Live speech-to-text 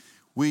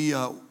We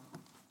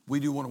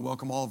do want to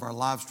welcome all of our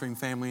live stream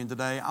family in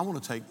today. I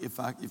want to take,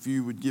 if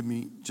you would give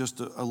me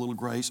just a little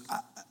grace,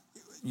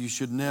 you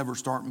should never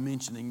start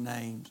mentioning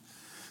names,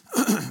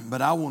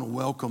 but I want to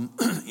welcome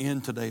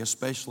in today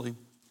especially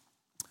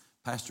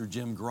Pastor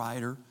Jim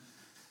Grider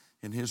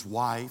and his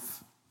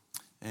wife.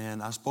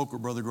 And I spoke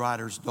with Brother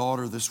Grider's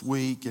daughter this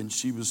week, and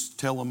she was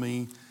telling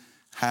me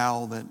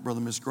how that Brother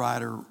Miss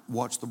Grider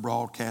watched the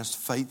broadcast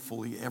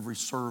faithfully every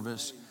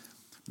service.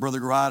 Brother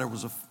Grider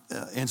was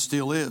and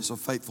still is a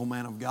faithful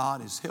man of God.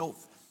 His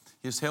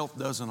health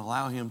doesn't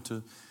allow him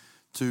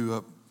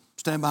to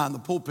stand behind the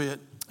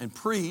pulpit and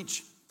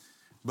preach,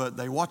 but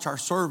they watch our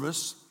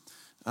service,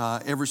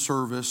 every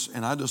service,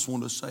 and I just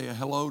want to say a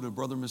hello to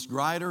Brother Miss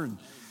Grider and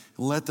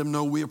let them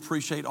know we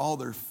appreciate all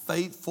their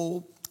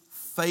faithful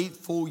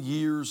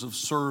years of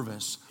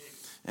service.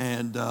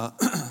 And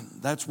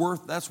that's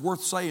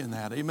worth saying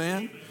that,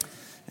 amen?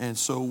 And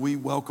so we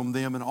welcome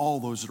them and all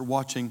those that are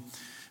watching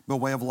by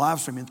way of live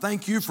streaming.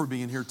 Thank you for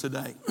being here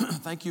today.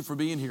 Thank you for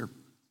being here.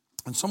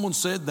 And someone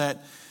said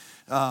that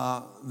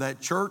that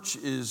church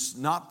is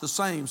not the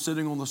same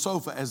sitting on the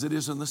sofa as it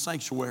is in the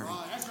sanctuary.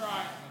 Oh, that's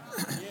right.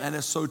 And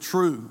it's so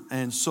true.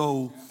 And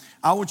so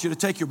I want you to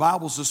take your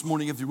Bibles this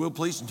morning, if you will,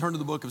 please, and turn to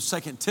the book of 2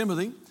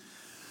 Timothy.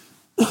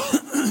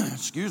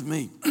 Excuse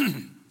me.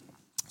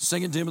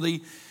 2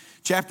 Timothy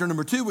chapter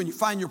number 2. When you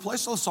find your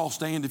place, let's all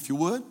stand if you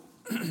would.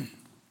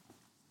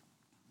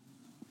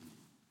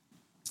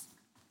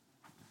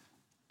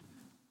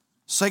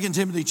 2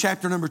 Timothy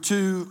chapter number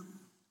 2,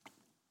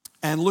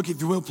 and look, if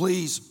you will,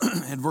 please,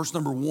 at verse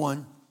number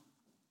 1.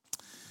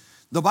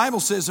 The Bible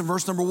says in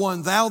verse number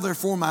 1, "Thou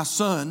therefore, my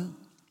son,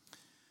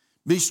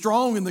 be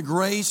strong in the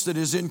grace that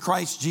is in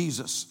Christ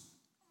Jesus.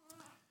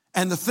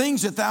 And the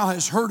things that thou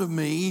hast heard of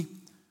me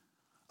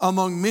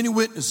among many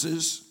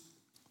witnesses,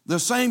 the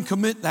same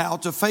commit thou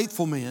to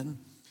faithful men,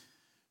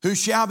 who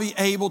shall be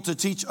able to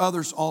teach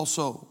others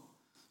also.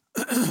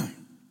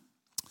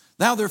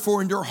 Thou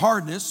therefore endure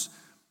hardness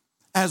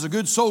as a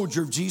good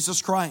soldier of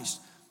Jesus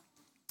Christ.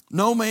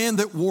 No man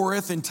that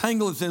warreth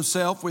entangleth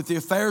himself with the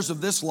affairs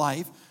of this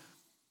life,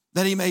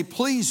 that he may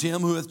please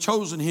him who hath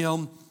chosen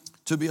him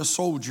to be a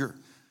soldier.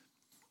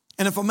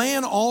 And if a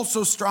man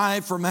also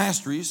strive for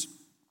masteries,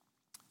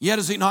 yet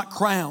is he not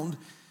crowned,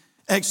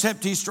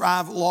 except he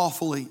strive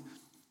lawfully.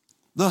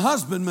 The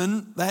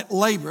husbandman that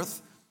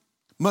laboreth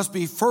must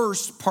be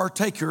first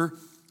partaker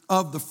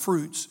of the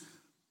fruits.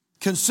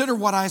 Consider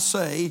what I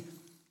say,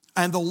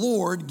 and the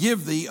Lord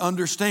give thee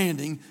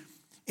understanding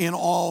in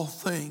all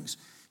things."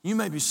 You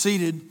may be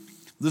seated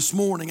this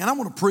morning, and I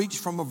want to preach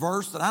from a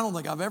verse that I don't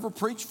think I've ever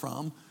preached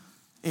from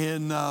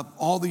in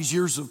all these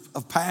years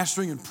of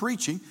pastoring and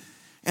preaching,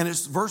 and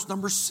it's verse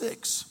number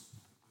 6.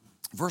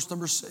 Verse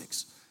number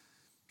 6.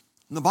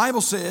 And the Bible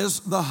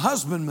says, "The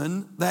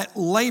husbandman that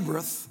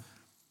laboreth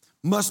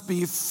must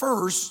be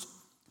first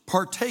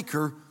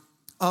partaker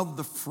of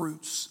the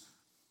fruits."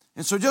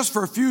 And so just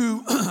for a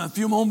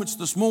few moments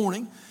this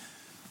morning,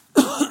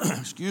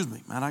 excuse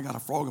me, man, I got a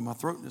frog in my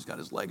throat and he's got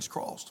his legs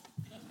crossed.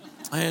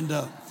 And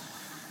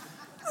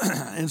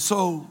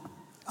so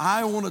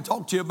I want to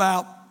talk to you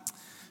about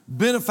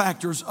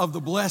benefactors of the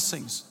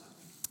blessings.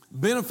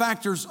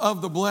 Benefactors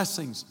of the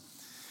blessings.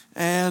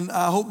 And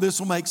I hope this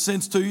will make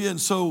sense to you. And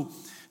so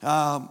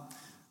I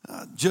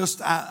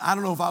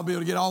don't know if I'll be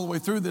able to get all the way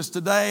through this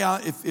today.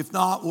 If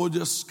not, we'll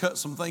just cut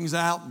some things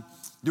out and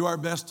do our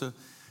best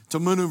to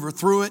maneuver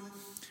through it.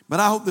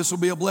 But I hope this will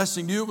be a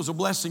blessing to you. It was a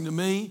blessing to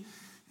me.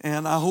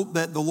 And I hope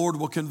that the Lord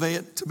will convey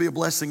it to be a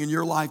blessing in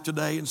your life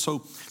today. And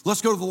so let's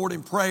go to the Lord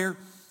in prayer,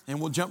 and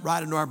we'll jump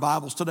right into our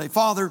Bibles today.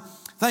 Father,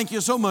 thank you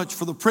so much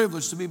for the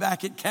privilege to be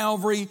back at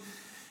Calvary.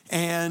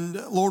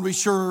 And Lord, we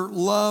sure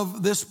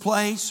love this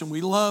place, and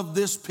we love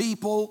this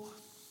people.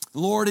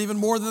 Lord, even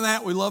more than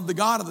that, we love the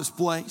God of this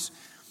place.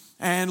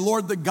 And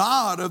Lord, the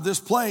God of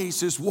this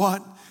place is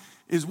what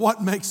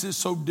makes it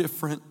so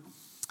different.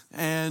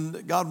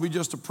 And God, we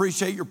just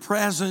appreciate your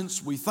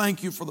presence. We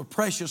thank you for the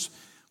precious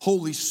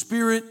Holy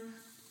Spirit.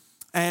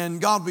 And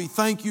God, we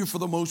thank you for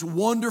the most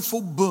wonderful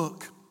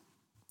book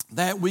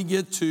that we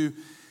get to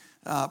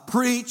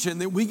preach and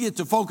that we get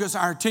to focus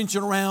our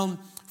attention around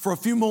for a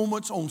few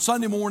moments on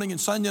Sunday morning and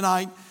Sunday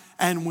night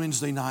and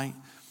Wednesday night.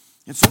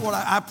 And so Lord,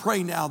 I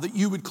pray now that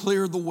you would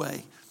clear the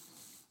way.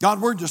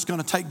 God, we're just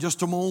going to take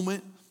just a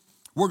moment.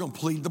 We're going to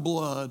plead the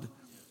blood,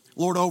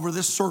 Lord, over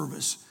this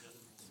service.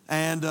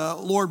 And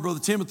Lord, Brother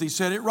Timothy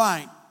said it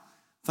right.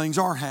 Things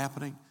are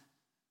happening.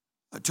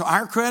 To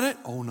our credit?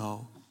 Oh,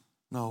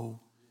 no.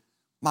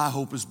 My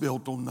hope is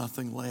built on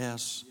nothing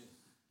less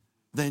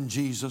than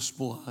Jesus'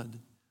 blood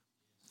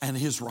and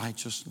his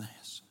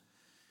righteousness.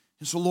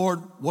 And so,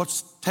 Lord,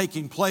 what's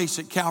taking place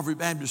at Calvary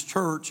Baptist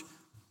Church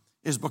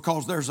is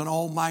because there's an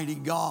almighty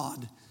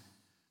God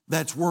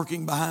that's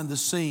working behind the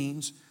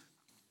scenes.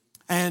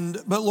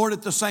 But Lord,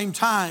 at the same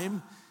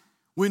time,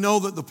 we know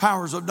that the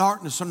powers of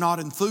darkness are not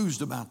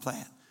enthused about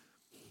that.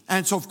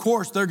 And so, of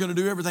course, they're going to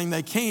do everything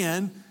they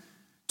can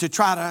to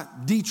try to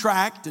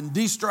detract and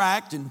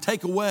distract and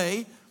take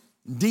away,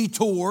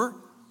 detour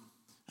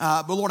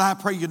But Lord, I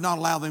pray you'd not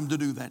allow them to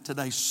do that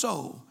today.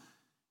 So,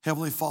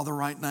 Heavenly Father,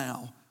 right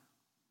now,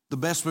 the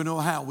best we know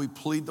how, we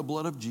plead the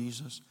blood of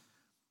Jesus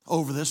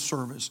over this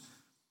service.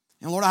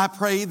 And Lord, I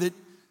pray that,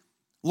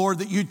 Lord,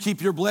 that you'd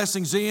keep your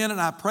blessings in. And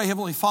I pray,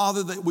 Heavenly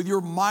Father, that with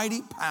your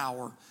mighty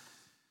power,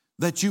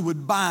 that you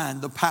would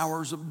bind the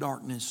powers of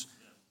darkness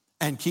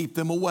and keep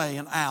them away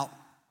and out.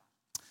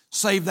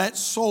 Save that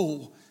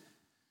soul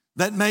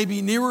that may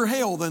be nearer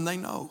hell than they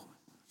know.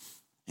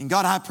 And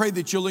God, I pray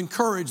that you'll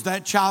encourage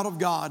that child of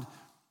God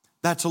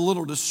that's a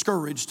little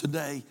discouraged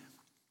today.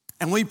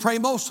 And we pray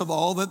most of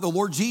all that the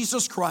Lord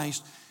Jesus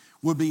Christ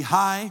would be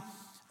high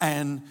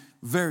and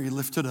very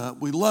lifted up.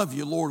 We love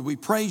you, Lord. We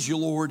praise you,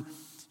 Lord.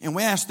 And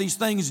we ask these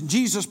things in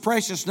Jesus'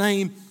 precious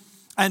name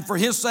and for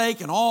his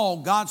sake. And all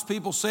God's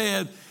people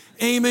said,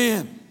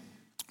 amen.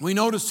 We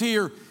notice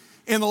here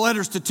in the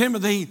letters to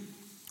Timothy,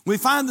 we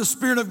find the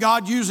Spirit of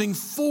God using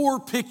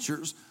 4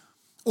 pictures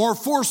or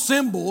 4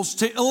 symbols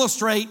to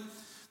illustrate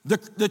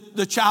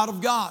the child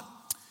of God.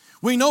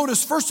 We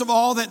notice, first of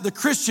all, that the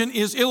Christian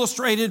is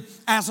illustrated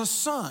as a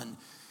son.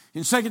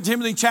 In 2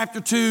 Timothy chapter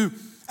 2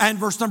 and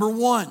verse number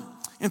 1.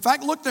 In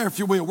fact, look there if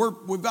you will.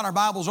 We've got our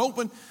Bibles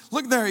open.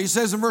 Look there. He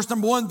says in verse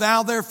number 1,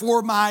 "Thou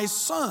therefore, my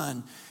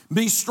son,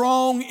 be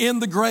strong in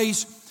the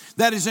grace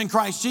that is in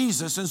Christ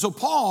Jesus." And so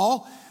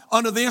Paul,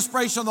 under the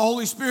inspiration of the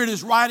Holy Spirit,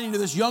 is writing to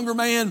this younger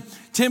man,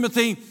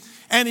 Timothy,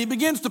 and he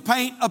begins to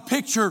paint a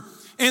picture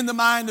in the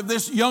mind of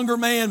this younger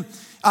man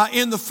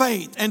in the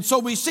faith. And so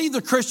we see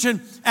the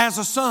Christian as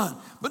a son.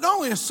 But not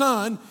only a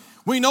son,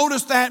 we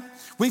notice that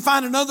we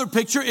find another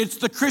picture. It's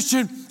the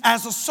Christian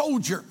as a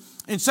soldier.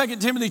 In 2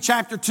 Timothy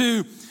chapter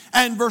 2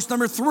 and verse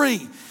number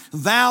 3,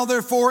 "Thou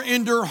therefore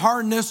endure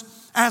hardness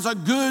as a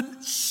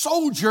good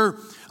soldier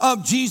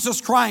of Jesus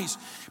Christ."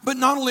 But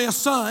not only a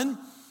son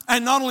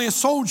and not only a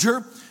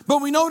soldier,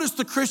 but we notice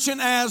the Christian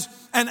as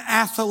an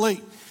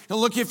athlete. Now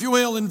look, if you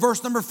will, in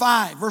verse number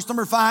 5. Verse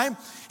number 5,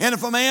 "And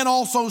if a man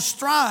also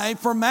strive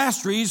for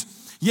masteries,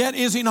 yet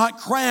is he not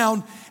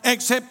crowned,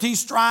 except he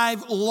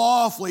strive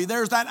lawfully."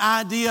 There's that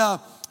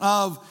idea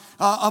of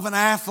an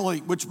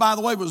athlete, which, by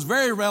the way, was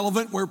very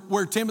relevant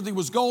where Timothy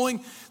was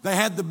going. They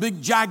had the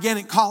big,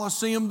 gigantic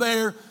Colosseum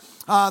there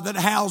that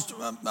housed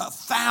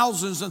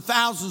thousands and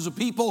thousands of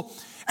people.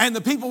 And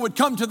the people would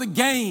come to the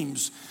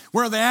games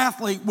where the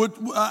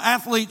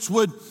athletes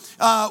would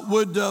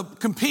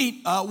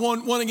compete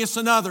one against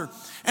another,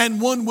 and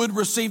one would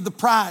receive the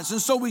prize.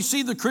 And so we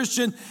see the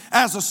Christian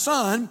as a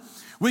son.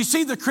 We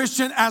see the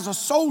Christian as a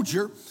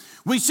soldier.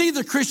 We see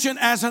the Christian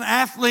as an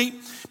athlete.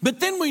 But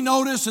then we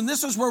notice, and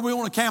this is where we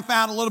want to camp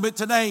out a little bit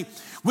today,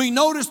 we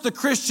notice the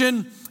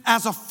Christian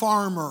as a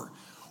farmer,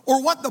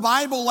 or what the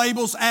Bible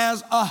labels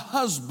as a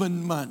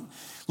husbandman.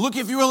 Look,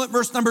 if you will, at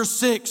verse number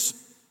 6.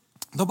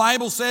 The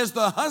Bible says,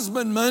 "The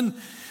husbandman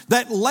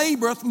that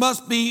laboreth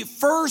must be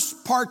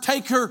first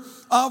partaker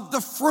of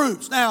the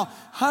fruits." Now,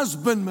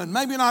 husbandman,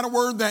 maybe not a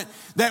word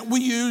that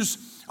we use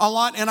a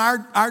lot in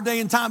our day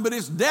and time, but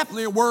it's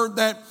definitely a word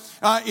that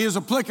is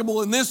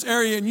applicable in this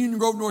area in Union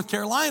Grove, North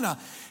Carolina.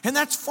 And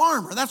that's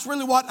farmer. That's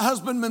really what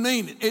husbandman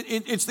means.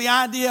 It's the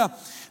idea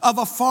of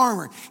a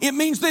farmer. It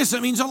means this.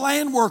 It means a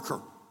land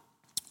worker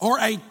or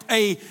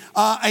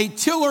a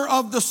tiller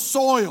of the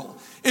soil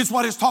is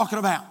what it's talking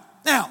about.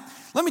 Now,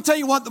 let me tell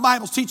you what the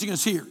Bible's teaching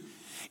us here.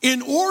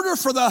 In order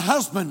for the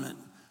husbandman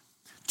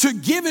to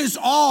give his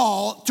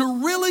all, to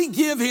really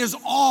give his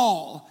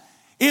all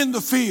in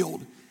the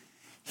field,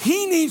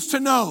 he needs to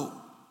know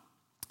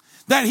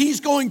that he's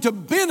going to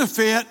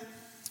benefit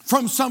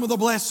from some of the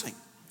blessing.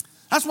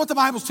 That's what the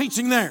Bible's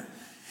teaching there.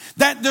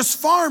 That this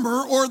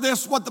farmer, or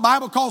this, what the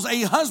Bible calls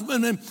a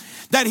husbandman,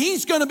 that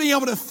he's going to be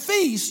able to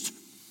feast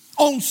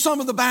on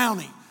some of the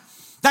bounty.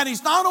 That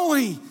he's not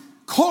only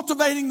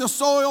cultivating the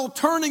soil,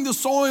 turning the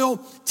soil,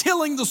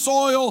 tilling the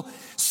soil,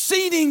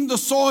 seeding the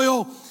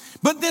soil,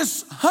 but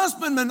this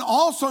husbandman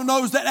also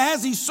knows that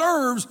as he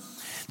serves,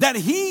 that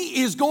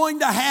he is going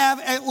to have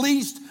at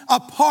least a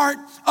part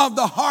of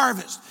the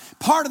harvest.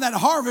 Part of that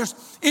harvest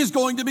is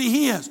going to be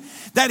his.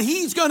 That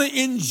he's going to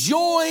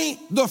enjoy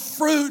the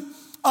fruit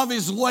of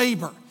his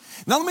labor.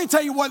 Now let me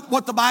tell you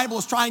what the Bible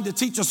is trying to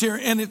teach us here,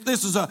 and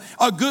this is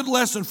a good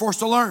lesson for us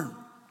to learn.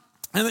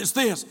 And it's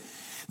this,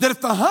 that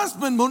if the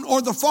husbandman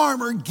or the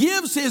farmer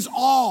gives his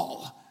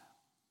all,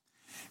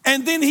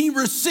 and then he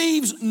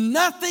receives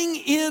nothing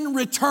in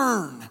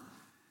return,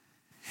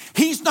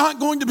 he's not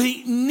going to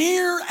be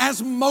near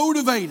as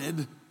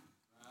motivated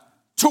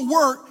to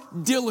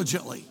work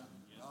diligently.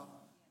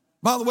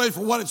 By the way, for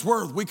what it's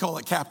worth, we call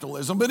it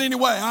capitalism. But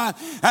anyway,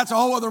 that's a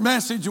whole other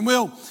message, and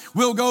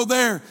we'll go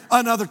there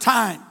another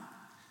time.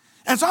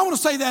 And so I want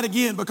to say that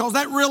again, because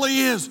that really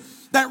is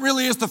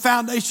the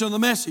foundation of the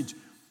message.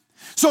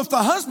 So if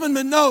the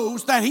husbandman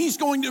knows that he's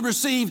going to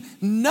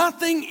receive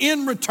nothing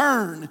in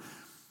return,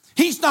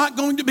 he's not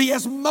going to be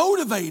as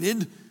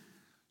motivated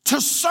to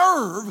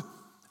serve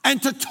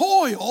and to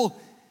toil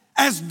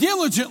as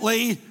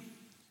diligently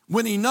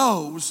when he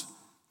knows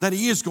that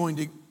he is going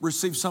to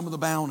receive some of the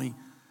bounty.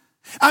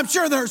 I'm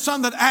sure there are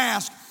some that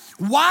ask,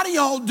 why do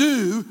y'all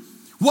do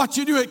what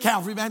you do at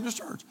Calvary Baptist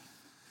Church?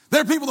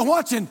 There are people that are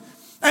watching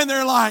and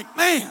they're like,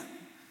 man,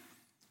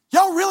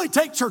 y'all really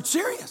take church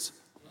serious.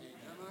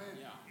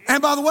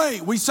 And by the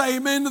way, we say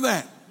amen to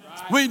that.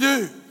 We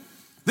do.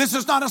 This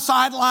is not a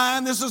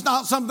sideline. This is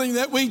not something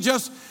that we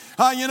just,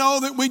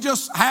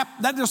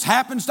 that just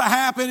happens to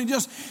happen and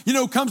just,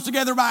 comes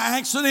together by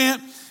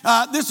accident.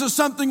 This is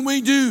something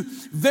we do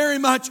very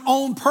much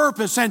on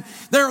purpose. And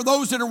there are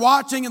those that are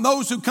watching and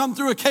those who come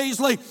through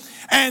occasionally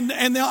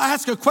and they'll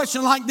ask a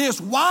question like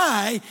this: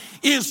 why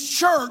is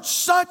church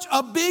such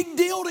a big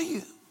deal to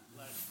you?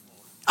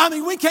 I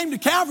mean, we came to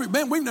Calvary,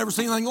 man, we've never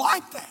seen anything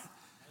like that.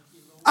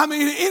 I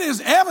mean, it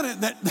is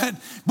evident that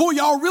boy,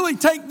 y'all really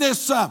take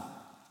this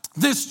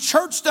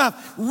church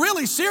stuff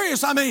really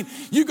serious. I mean,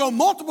 you go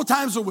multiple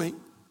times a week.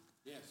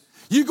 Yes.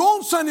 You go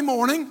on Sunday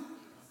morning,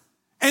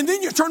 and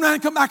then you turn around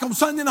and come back on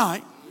Sunday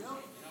night.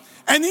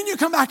 And then you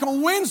come back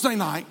on Wednesday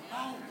night.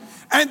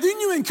 And then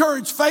you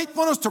encourage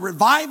faithfulness to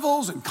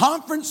revivals and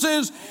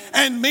conferences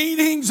and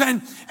meetings.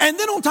 And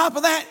then on top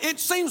of that, it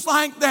seems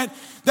like that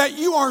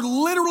you are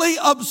literally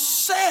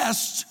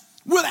obsessed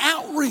with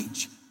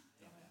outreach.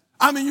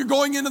 I mean, you're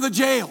going into the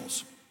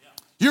jails.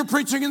 You're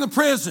preaching in the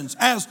prisons,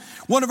 as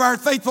one of our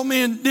faithful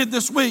men did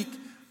this week.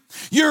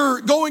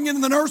 You're going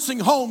into the nursing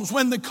homes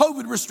when the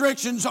COVID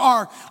restrictions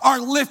are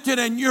lifted,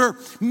 and you're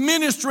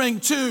ministering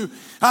to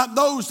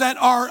those that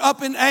are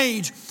up in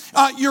age.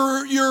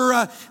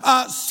 You're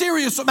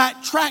serious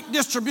about tract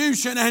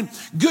distribution and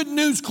Good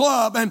News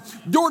Club and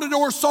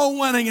door-to-door soul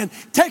winning and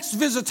text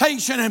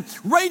visitation and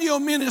radio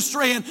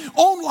ministry and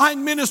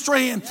online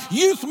ministry and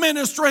youth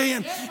ministry,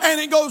 and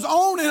it goes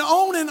on and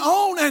on and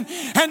on,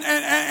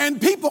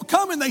 and people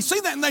come and they see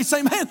that and they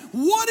say, man,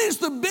 what is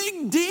the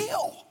big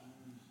deal?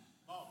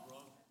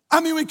 I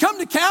mean, we come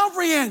to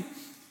Calvary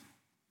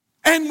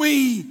and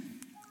we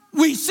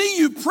see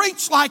you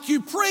preach like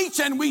you preach,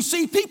 and we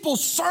see people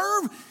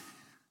serve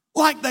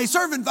like they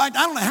serve. In fact,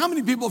 I don't know how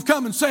many people have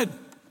come and said,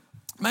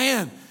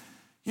 man,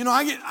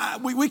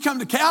 we come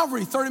to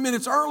Calvary 30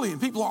 minutes early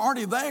and people are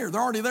already there. They're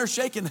already there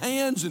shaking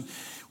hands and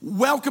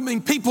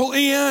welcoming people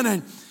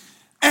in.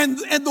 And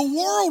the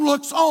world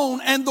looks on,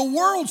 and the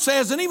world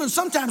says, and even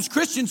sometimes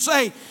Christians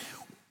say,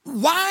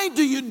 why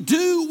do you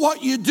do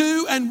what you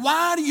do, and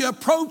why do you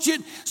approach it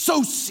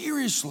so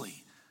seriously?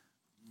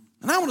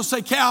 And I want to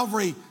say,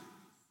 Calvary,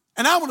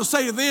 and I want to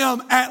say to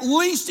them, at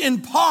least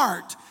in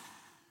part,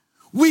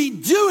 we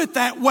do it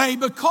that way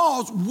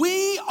because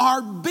we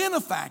are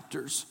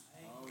benefactors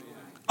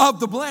of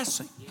the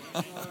blessing.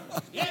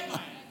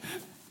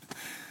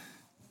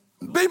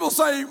 People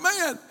say,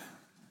 man,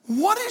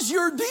 what is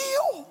your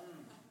deal?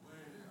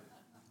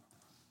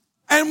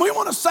 And we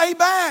want to say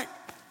back,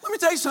 let me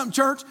tell you something,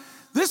 church.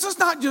 This is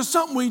not just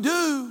something we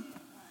do.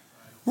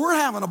 We're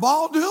having a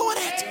ball doing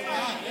it.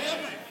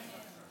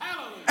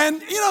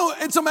 And,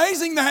 it's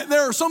amazing that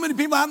there are so many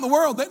people out in the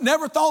world that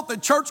never thought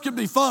that church could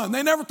be fun.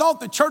 They never thought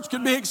that church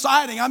could be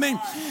exciting. I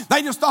mean,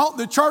 they just thought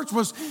that church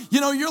was,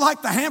 you're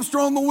like the hamster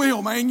on the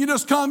wheel, man. You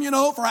just come,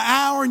 for an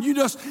hour, and you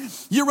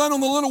run on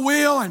the little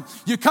wheel, and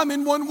you come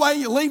in one way,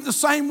 you leave the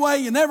same way.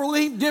 You never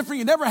leave different.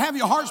 You never have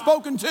your heart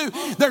spoken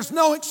to. There's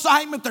no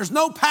excitement. There's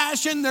no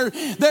passion.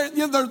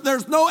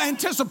 There's no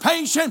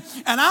anticipation.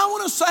 And I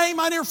want to say,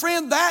 my dear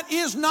friend, that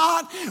is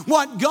not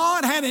what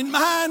God had in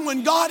mind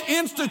when God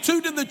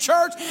instituted the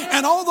church.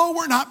 And although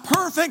we're not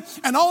perfect,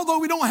 and although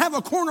we don't have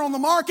a corner on the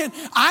market,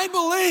 I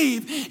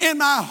believe in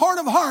my heart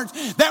of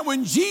hearts that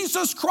when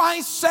Jesus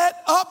Christ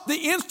set up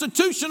the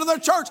institution of the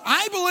church,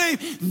 I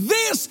believe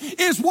this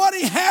is what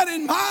he had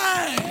in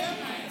mind.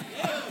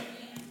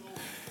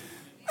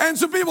 And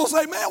so people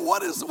say, man,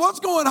 what's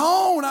going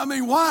on? I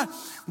mean, why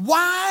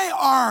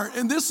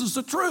and this is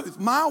the truth,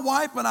 my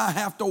wife and I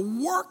have to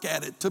work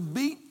at it to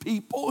beat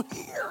people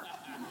here.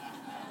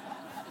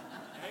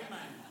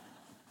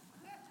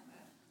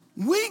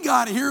 We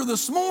got here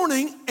this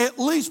morning at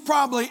least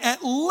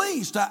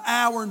an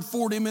hour and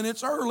 40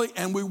 minutes early,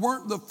 and we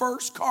weren't the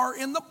first car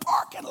in the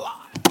parking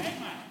lot.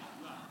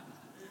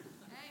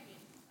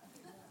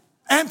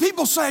 And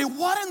people say,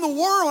 what in the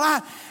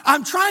world?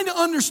 I'm trying to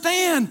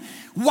understand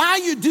why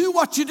you do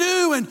what you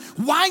do, and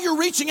why you're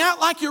reaching out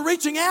like you're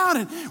reaching out,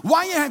 and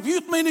why you have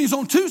youth meetings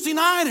on Tuesday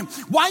night, and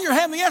why you're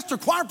having extra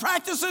choir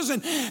practices,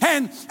 and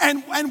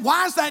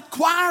why is that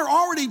choir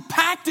already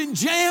packed and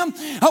jammed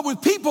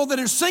with people that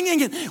are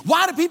singing, and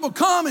why do people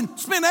come and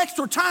spend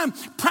extra time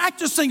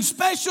practicing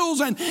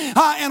specials and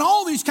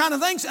all these kind of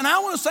things? And I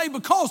want to say,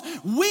 because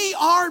we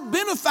are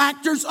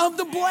benefactors of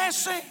the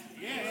blessing.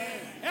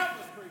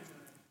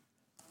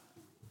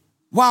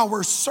 While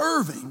we're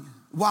serving,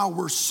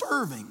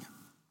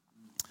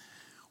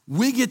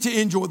 we get to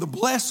enjoy the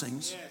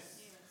blessings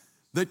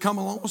that come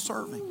along with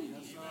serving.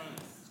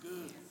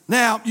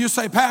 Now, you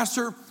say,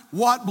 Pastor,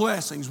 what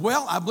blessings?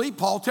 Well, I believe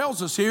Paul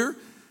tells us here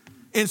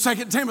in 2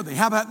 Timothy.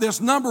 How about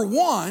this? Number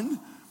one,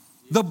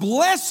 the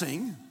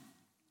blessing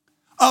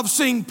of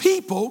seeing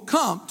people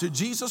come to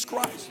Jesus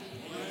Christ.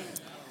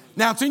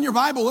 Now, it's in your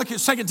Bible. Look at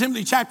 2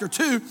 Timothy chapter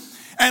 2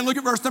 and look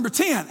at verse number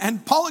 10.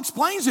 And Paul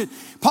explains it.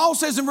 Paul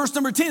says in verse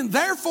number 10,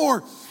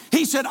 therefore,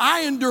 He said,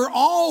 I endure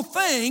all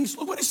things,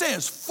 look what he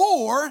says,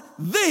 for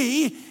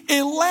the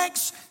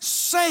elect's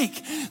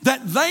sake,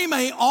 that they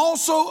may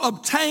also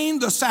obtain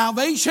the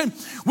salvation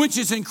which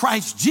is in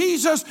Christ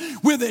Jesus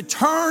with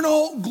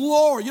eternal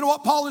glory. You know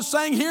what Paul is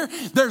saying here?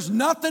 There's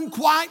nothing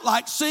quite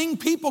like seeing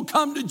people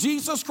come to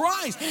Jesus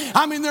Christ.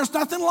 I mean, there's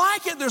nothing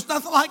like it. There's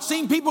nothing like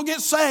seeing people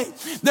get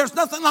saved. There's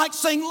nothing like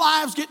seeing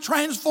lives get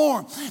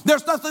transformed.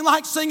 There's nothing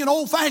like seeing an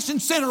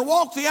old-fashioned sinner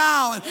walk the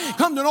aisle and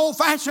come to an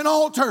old-fashioned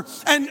altar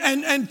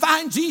and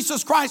find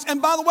Jesus Christ.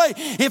 And by the way,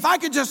 if I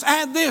could just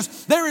add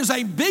this, there is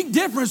a big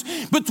difference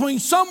between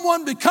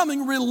someone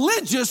becoming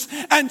religious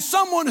and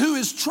someone who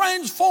is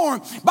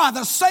transformed by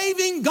the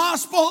saving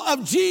gospel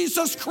of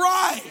Jesus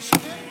Christ.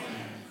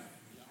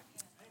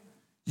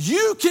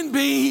 You can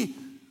be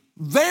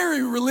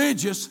very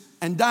religious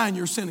and die in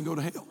your sin and go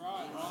to hell.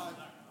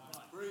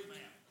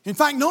 In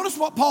fact, notice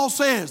what Paul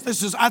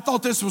says. I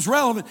thought this was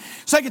relevant.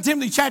 2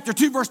 Timothy chapter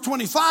 2, verse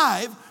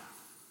 25.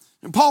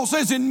 And Paul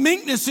says, in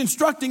meekness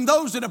instructing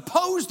those that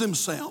oppose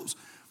themselves,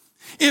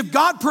 if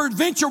God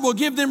peradventure will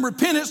give them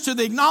repentance to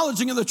the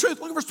acknowledging of the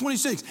truth. Look at verse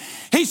 26.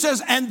 He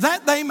says, and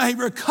that they may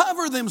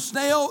recover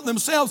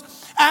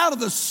themselves out of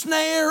the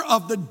snare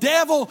of the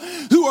devil,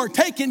 who are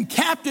taken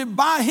captive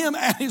by him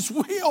at his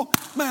will.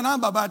 Man,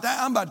 I'm about to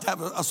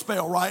have a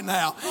spell right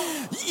now.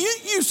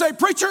 You say,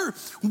 preacher,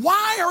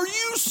 why are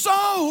you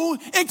so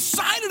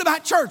excited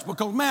about church?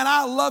 Because, man,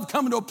 I love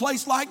coming to a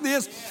place like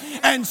this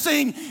and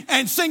seeing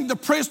the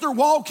prisoner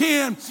walk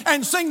in,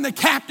 and seeing the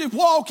captive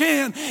walk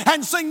in,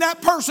 and seeing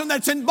that person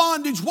that's in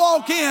bondage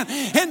walk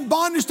in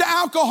bondage to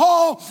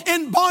alcohol,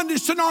 in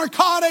bondage to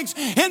narcotics,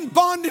 in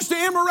bondage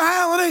to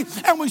immorality,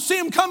 and we see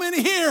them come in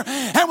here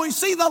and we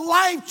see the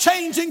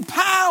life-changing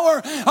power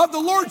of the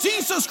Lord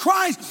Jesus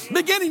Christ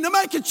beginning to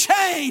make a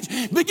change,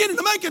 beginning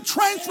to make a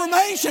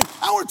transformation.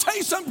 I want to tell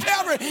you something,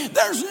 Calvary,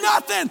 there's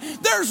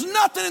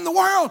nothing in the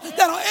world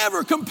that'll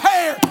ever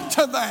compare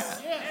to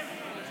that.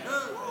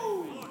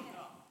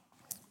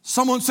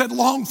 Someone said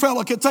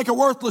Longfellow could take a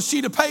worthless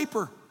sheet of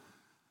paper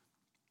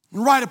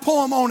and write a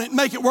poem on it and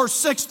make it worth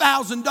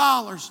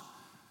 $6,000.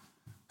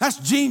 That's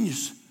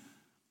genius.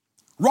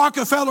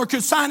 Rockefeller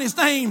could sign his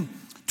name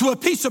to a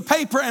piece of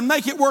paper and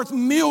make it worth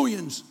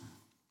millions.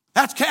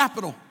 That's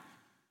capital.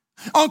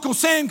 Uncle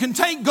Sam can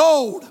take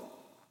gold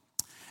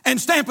and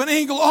stamp an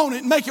eagle on it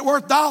and make it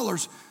worth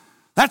dollars.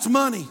 That's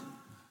money.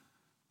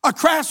 A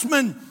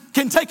craftsman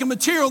can take a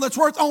material that's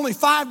worth only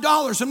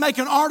 $5 and make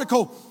an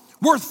article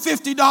worth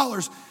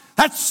 $50.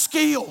 That's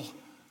skill.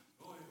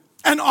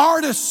 An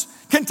artist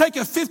can take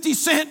a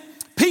 50-cent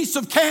piece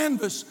of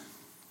canvas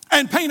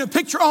and paint a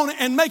picture on it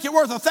and make it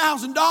worth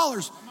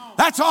 $1,000.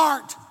 That's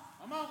art.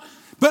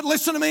 But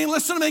listen to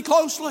me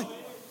closely.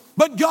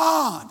 But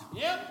God.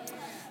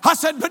 I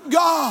said, but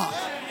God.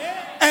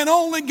 And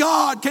only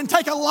God can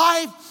take a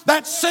life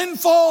that's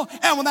sinful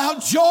and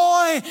without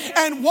joy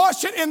and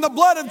wash it in the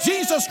blood of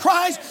Jesus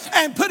Christ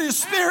and put His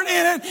Spirit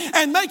in it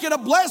and make it a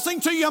blessing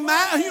to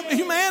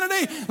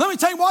humanity. Let me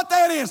tell you what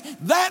that is.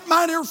 That,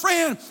 my dear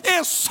friend,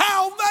 is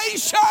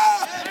salvation.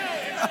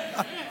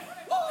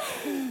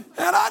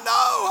 And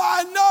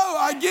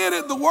I get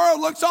it. The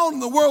world looks on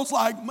and the world's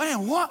like,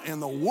 man, what in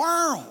the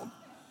world?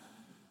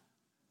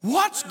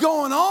 What's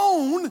going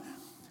on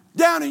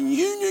down in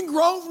Union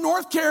Grove,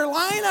 North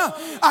Carolina?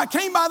 I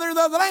came by there the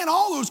other day and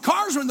all those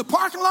cars are in the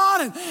parking lot.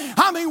 And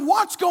I mean,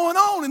 what's going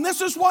on? And this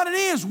is what it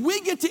is.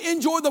 We get to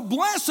enjoy the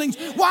blessings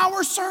while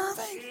we're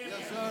serving.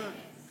 Yes,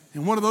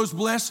 and one of those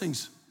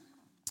blessings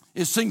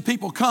is seeing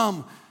people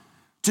come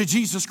to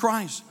Jesus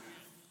Christ.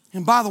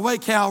 And by the way,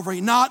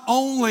 Calvary, not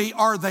only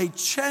are they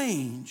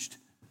changed,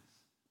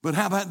 but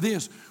how about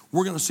this?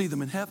 We're going to see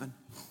them in heaven.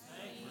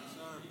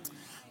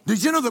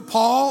 Did you know that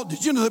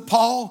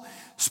Paul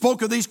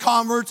spoke of these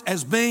converts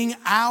as being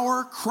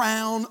our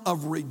crown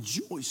of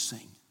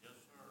rejoicing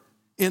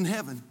in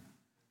heaven?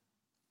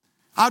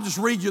 I'll just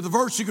read you the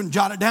verse. You can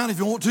jot it down if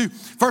you want to.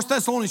 1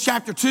 Thessalonians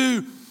chapter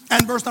 2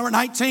 and verse number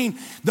 19.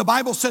 The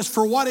Bible says,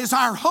 for what is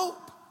our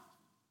hope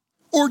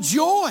or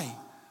joy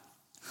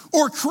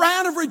or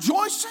crown of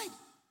rejoicing?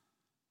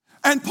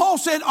 And Paul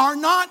said, are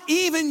not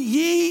even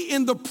ye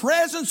in the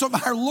presence of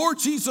our Lord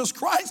Jesus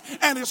Christ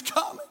and His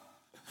coming?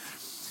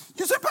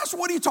 You say, Pastor,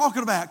 what are you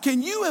talking about?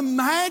 Can you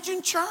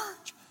imagine,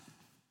 church,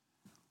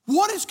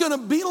 what it's going to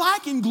be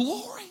like in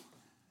glory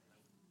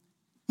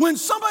when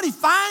somebody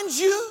finds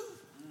you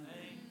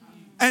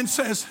and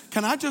says,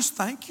 can I just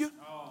thank you?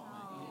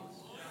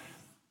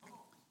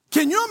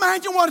 Can you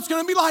imagine what it's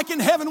going to be like in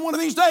heaven one of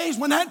these days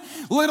when that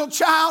little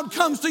child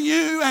comes to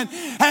you and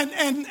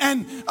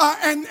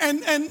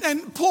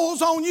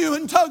pulls on you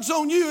and tugs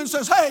on you and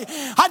says, hey,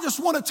 I just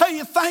want to tell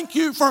you thank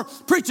you for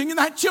preaching in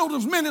that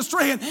children's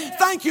ministry, and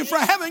thank you for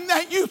having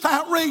that youth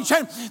outreach,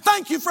 and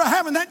thank you for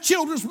having that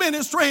children's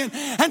ministry,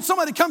 and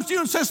somebody comes to you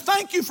and says,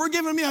 thank you for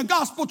giving me a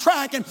gospel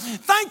tract, and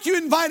thank you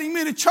inviting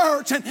me to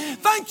church, and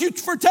thank you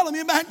for telling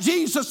me about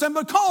Jesus, and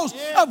because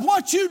of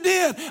what you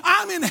did,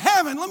 I'm in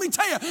heaven. Let me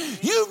tell you,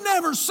 you've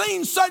never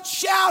seen such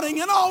shouting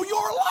in all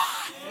your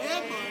life.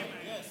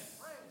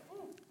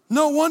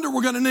 No wonder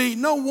we're going to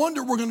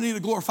need a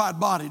glorified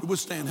body to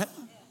withstand hell.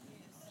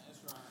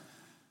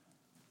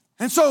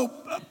 And so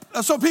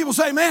people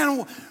say,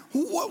 man,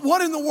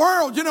 what in the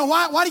world? You know,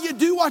 why do you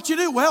do what you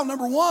do? Well,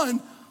 number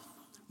one,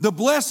 the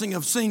blessing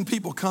of seeing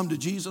people come to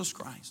Jesus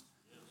Christ.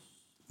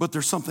 But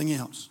there's something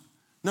else.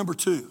 Number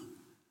two,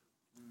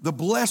 the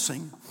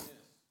blessing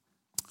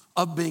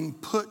of being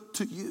put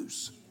to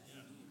use.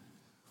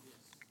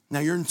 Now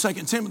you're in 2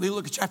 Timothy,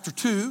 look at chapter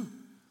 2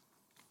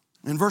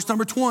 and verse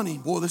number 20.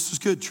 Boy, this is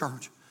good,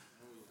 church.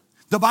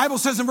 The Bible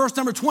says in verse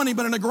number 20,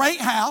 but in a great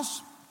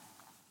house,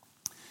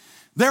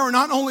 there are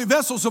not only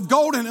vessels of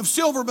gold and of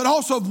silver, but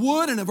also of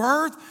wood and of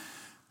earth,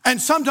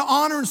 and some to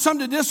honor and some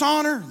to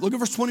dishonor. Look at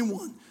verse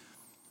 21.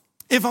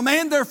 If a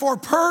man therefore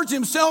purge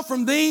himself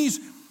from these,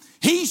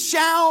 he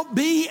shall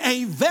be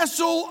a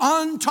vessel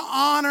unto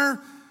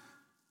honor.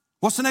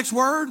 What's the next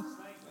word?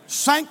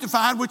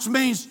 Sanctified, which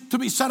means to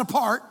be set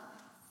apart.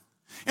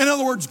 In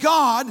other words,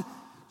 God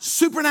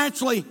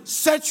supernaturally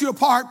sets you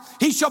apart.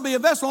 He shall be a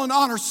vessel unto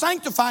honor,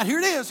 sanctified. Here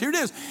it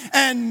is.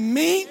 And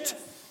meet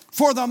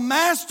for the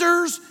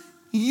master's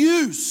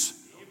use,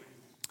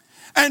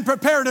 and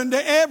prepared unto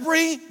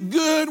every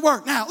good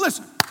work. Now,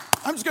 listen,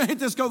 I'm just going to hit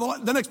this, go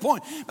the next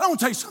point. But I want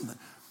to tell you something.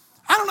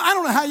 I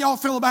don't know how y'all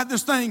feel about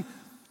this thing.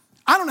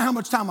 I don't know how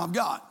much time I've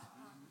got.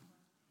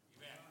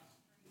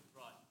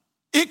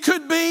 It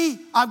could be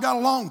I've got a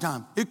long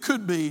time. It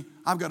could be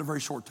I've got a very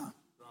short time.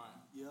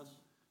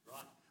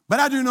 But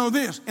I do know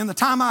this. In the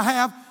time I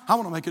have, I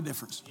want to make a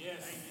difference.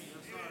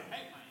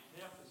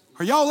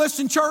 Are y'all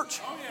listening, church?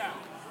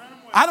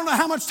 I don't know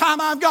how much time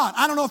I've got.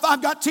 I don't know if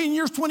I've got 10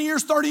 years, 20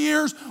 years, 30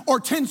 years,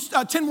 or 10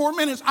 more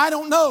minutes. I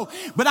don't know.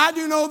 But I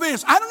do know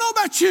this. I don't know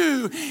about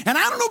you, and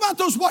I don't know about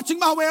those watching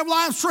by way of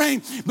live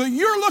stream, but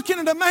you're looking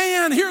at a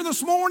man here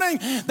this morning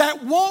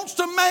that wants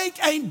to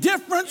make a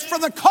difference for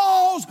the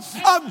cause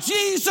of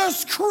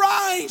Jesus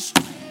Christ.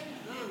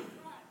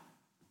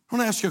 I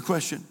want to ask you a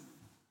question,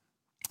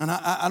 and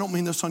I don't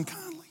mean this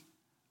unkindly.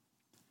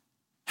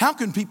 How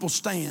can people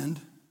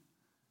stand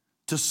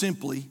to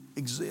simply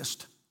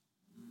exist?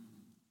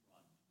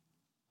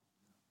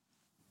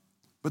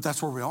 But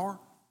that's where we are.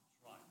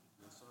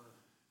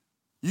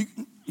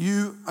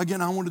 You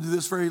again, I want to do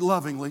this very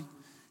lovingly.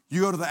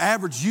 You go to the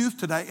average youth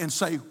today and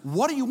say,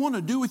 what do you want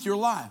to do with your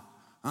life?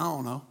 I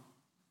don't know.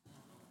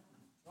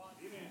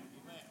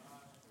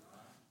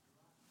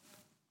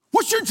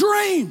 What's your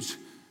dreams?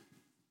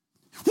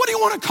 What do you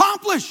want to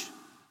accomplish?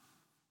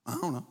 I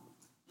don't know.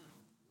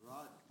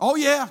 Oh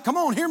yeah, come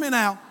on, hear me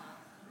now.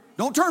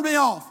 Don't turn me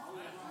off.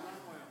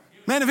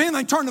 Man, if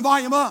anything, turn the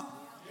volume up.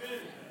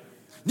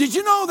 Did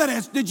you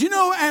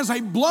know as a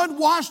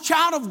blood-washed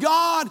child of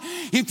God,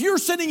 if you're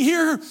sitting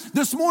here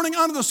this morning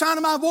under the sound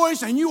of my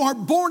voice and you are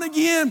born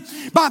again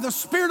by the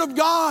Spirit of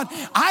God,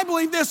 I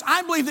believe this.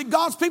 I believe that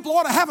God's people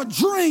ought to have a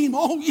dream.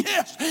 Oh,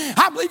 yes.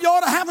 I believe you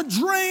ought to have a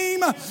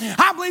dream.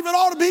 I believe it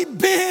ought to be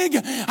big.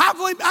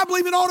 I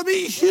believe it ought to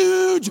be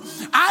huge.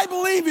 I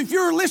believe if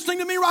you're listening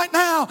to me right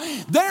now,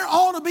 there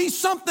ought to be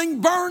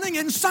something burning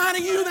inside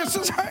of you that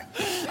says,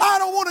 I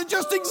don't want to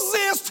just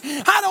exist.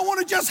 I don't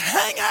want to just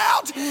hang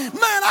out.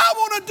 Man, I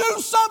want to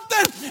do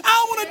something.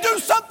 I want to do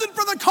something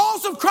for the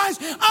cause of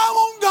Christ. I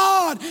want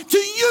God to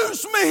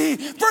use me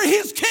for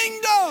His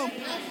kingdom.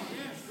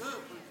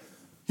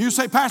 You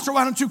say, Pastor,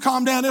 why don't you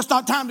calm down? It's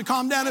not time to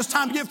calm down. It's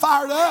time to get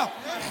fired up.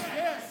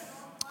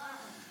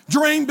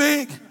 Dream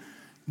big.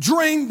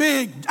 Dream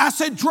big. I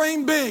said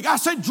dream big. I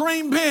said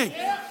dream big.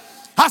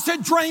 I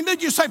said, dream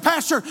big. You say,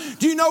 Pastor,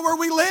 do you know where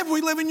we live?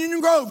 We live in Union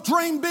Grove.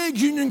 Dream big,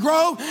 Union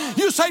Grove.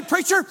 You say,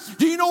 preacher,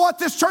 do you know what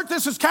this church?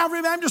 This is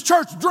Calvary Baptist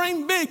Church.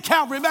 Dream big,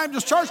 Calvary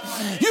Baptist Church.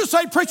 You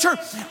say, preacher,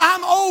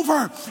 I'm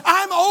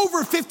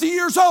over 50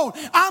 years old.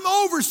 I'm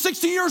over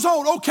 60 years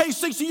old. Okay,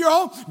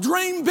 60-year-old,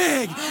 dream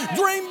big.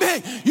 Dream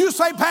big. You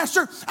say,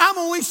 Pastor, I'm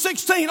only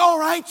 16. All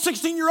right,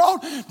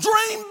 16-year-old,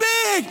 dream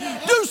big.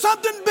 Do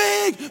something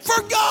big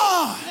for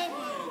God.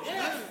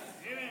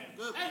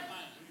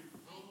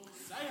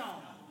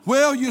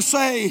 Well, you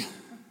say,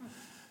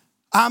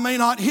 I may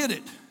not hit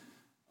it.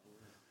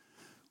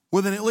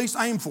 Well, then at least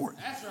aim for it.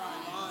 That's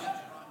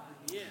right.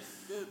 Yes.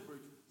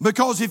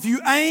 Because if you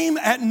aim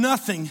at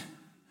nothing,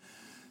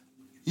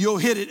 you'll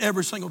hit it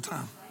every single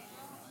time.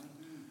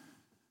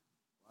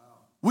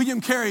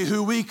 William Carey,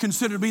 who we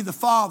consider to be the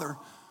father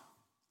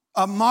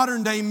of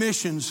modern day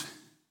missions,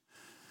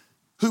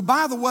 who,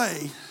 by the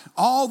way,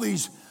 all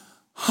these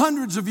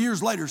hundreds of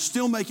years later,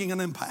 still making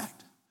an impact.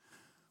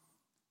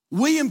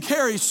 William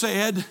Carey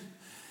said,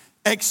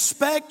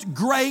 expect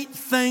great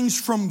things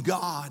from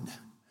God.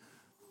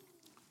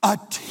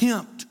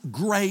 Attempt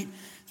great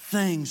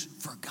things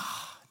for God.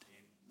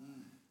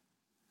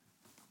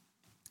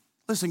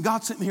 Listen,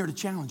 God sent me here to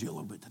challenge you a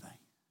little bit today.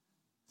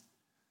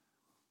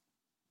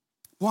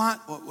 Why?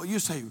 Well, you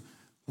say,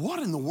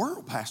 what in the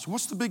world, Pastor?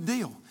 What's the big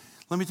deal?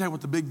 Let me tell you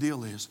what the big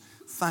deal is.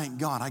 Thank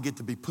God I get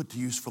to be put to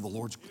use for the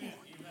Lord's glory.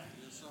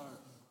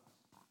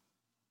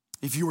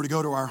 If you were to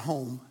go to our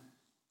home,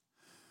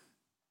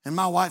 and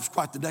my wife's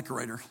quite the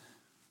decorator.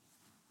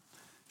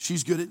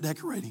 She's good at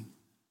decorating.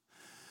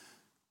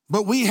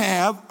 But we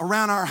have,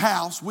 around our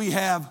house, we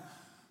have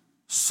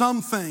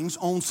some things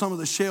on some of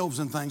the shelves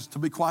and things, to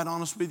be quite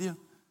honest with you,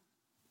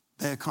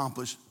 they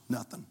accomplish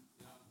nothing.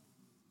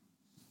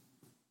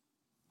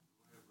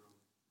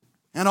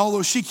 And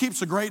although she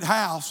keeps a great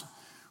house,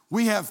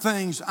 we have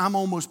things, I'm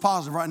almost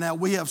positive right now,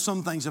 we have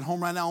some things at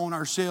home right now on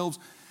our shelves,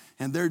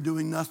 and they're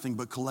doing nothing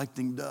but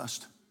collecting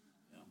dust.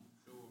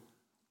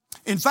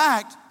 In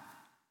fact,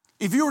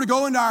 if you were to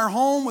go into our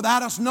home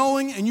without us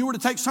knowing and you were to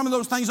take some of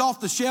those things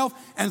off the shelf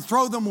and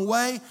throw them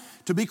away,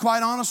 to be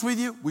quite honest with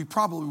you, we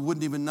probably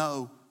wouldn't even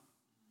know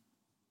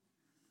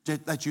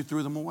that you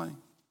threw them away.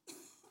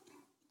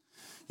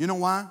 You know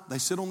why? They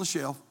sit on the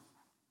shelf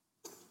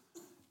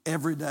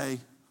every day.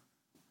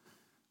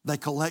 They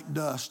collect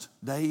dust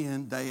day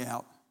in, day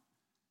out.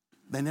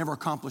 They never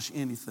accomplish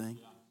anything.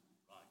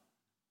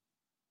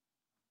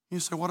 You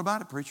say, what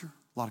about it, preacher?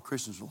 A lot of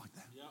Christians are like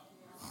that.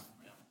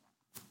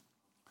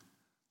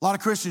 A lot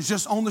of Christians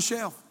just on the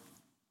shelf.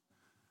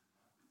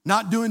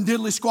 Not doing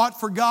diddly squat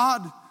for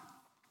God.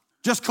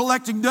 Just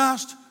collecting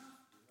dust.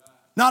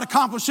 Not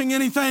accomplishing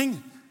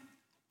anything.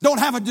 Don't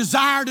have a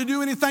desire to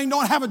do anything.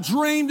 Don't have a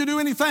dream to do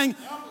anything.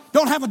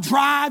 Don't have a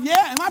drive. Yeah,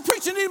 am I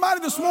preaching to anybody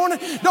this morning?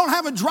 Don't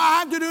have a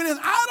drive to do anything.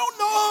 I don't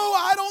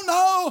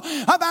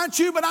know about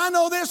you, but I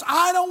know this.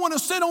 I don't want to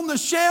sit on the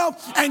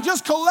shelf and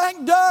just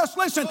collect dust.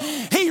 Listen,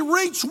 he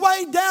reached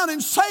way down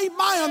and saved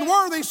my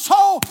unworthy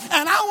soul,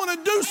 and I want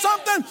to do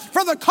something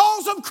for the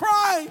cause of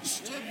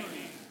Christ.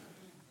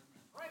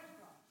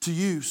 To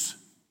use.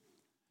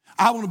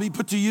 I want to be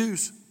put to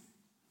use.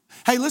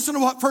 Hey, listen to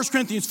what 1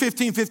 Corinthians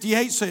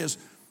 15:58 says.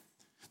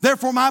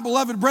 Therefore, my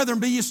beloved brethren,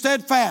 be ye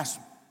steadfast,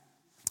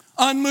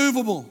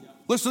 unmovable.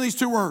 Listen to these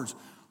two words.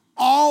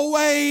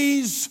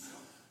 Always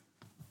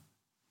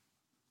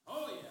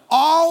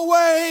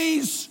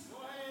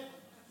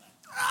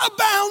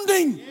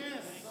abounding.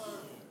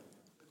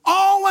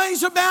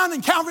 Always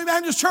abounding. Calvary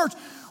Baptist Church,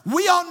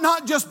 we ought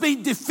not just be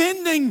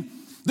defending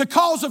the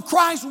cause of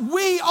Christ.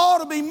 We ought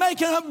to be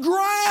making up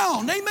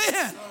ground.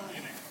 Amen.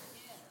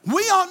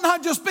 We ought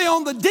not just be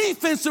on the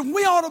defensive.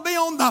 We ought to be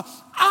on the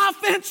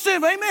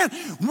offensive. Amen.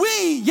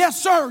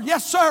 Yes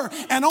sir,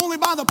 and only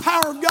by the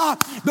power of God.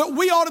 But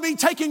we ought to be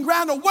taking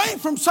ground away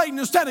from Satan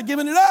instead of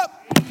giving it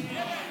up.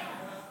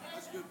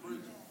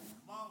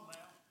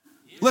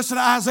 Listen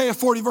to Isaiah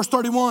 40, verse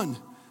 31.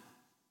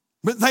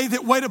 But they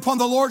that wait upon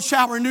the Lord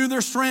shall renew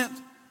their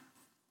strength.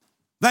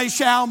 They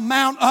shall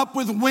mount up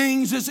with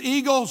wings as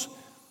eagles.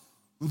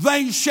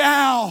 They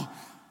shall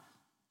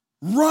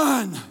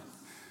run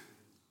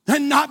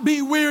and not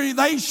be weary.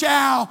 They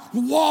shall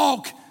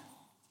walk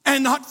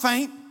and not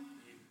faint.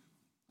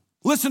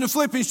 Listen to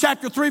Philippians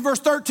chapter 3, verse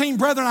 13.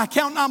 Brethren, I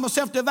count not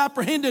myself to have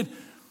apprehended,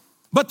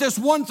 but this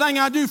one thing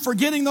I do,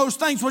 forgetting those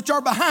things which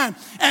are behind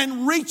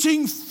and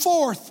reaching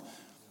forth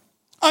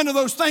unto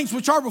those things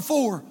which are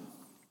before.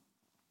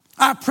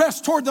 I press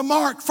toward the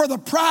mark for the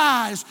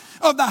prize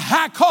of the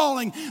high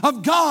calling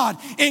of God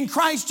in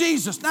Christ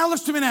Jesus. Now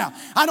listen to me now.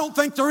 I don't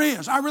think there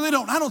is. I really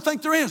don't. I don't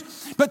think there is.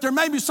 But there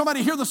may be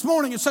somebody here this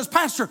morning that says,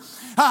 Pastor,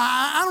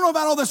 I don't know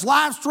about all this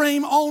live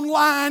stream,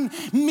 online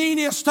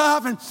media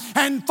stuff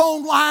and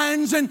phone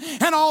lines and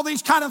all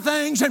these kind of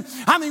things. And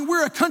I mean,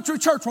 we're a country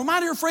church. Well, my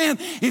dear friend,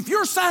 if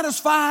you're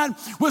satisfied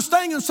with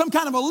staying in some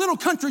kind of a little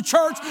country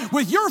church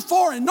with your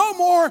four and no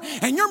more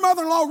and your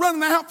mother-in-law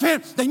running the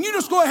outfit, then you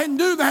just go ahead and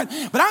do that.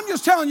 But I'm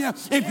just telling you,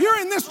 if you're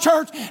in this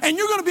church and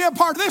you're going to be a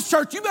part of this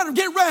church, you better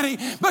get ready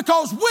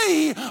because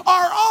we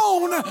are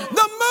on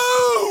the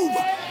move.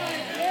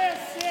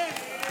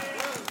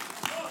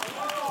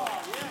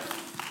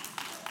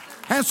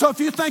 And so if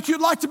you think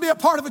you'd like to be a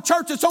part of a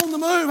church that's on the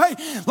move,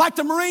 hey, like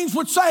the Marines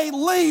would say,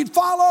 lead,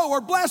 follow, or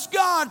bless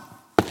God,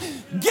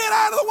 get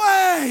out of the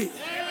way.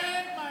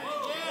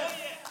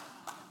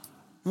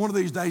 One of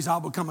these days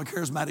I'll become a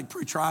charismatic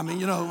preacher. I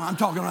mean, I'm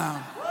talking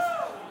about.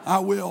 I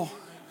will.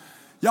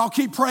 Y'all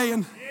keep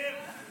praying.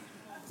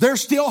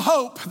 There's still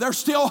hope. There's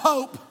still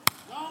hope.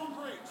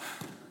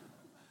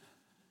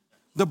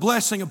 The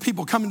blessing of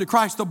people coming to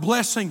Christ, the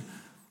blessing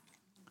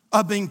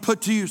of being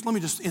put to use. Let me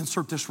just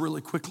insert this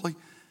really quickly.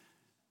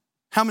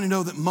 How many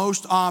know that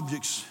most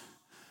objects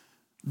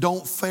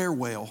don't fare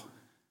well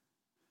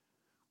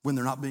when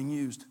they're not being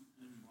used?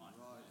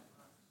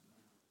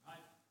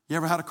 You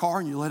ever had a car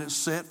and you let it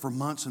sit for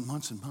months and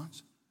months and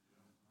months?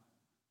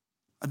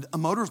 A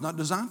motor is not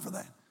designed for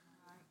that.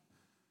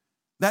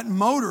 That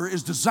motor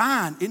is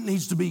designed, it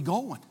needs to be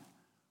going.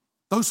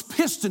 Those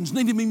pistons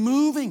need to be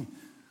moving.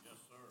 Yes,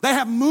 they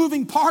have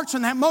moving parts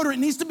in that motor. It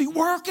needs to be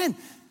working.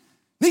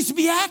 It needs to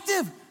be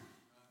active.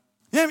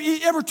 You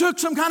ever took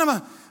some kind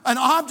of an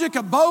object,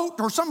 a boat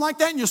or something like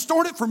that, and you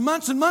stored it for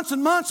months and months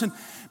and months, and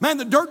man,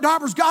 the dirt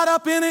daubers got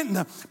up in it and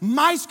the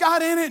mice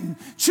got in it and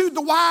chewed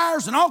the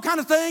wires and all kind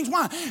of things.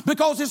 Why?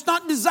 Because it's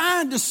not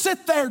designed to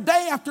sit there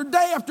day after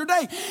day after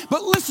day.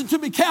 But listen to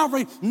me,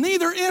 Calvary,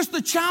 neither is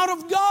the child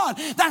of God.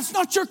 That's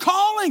not your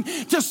calling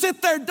to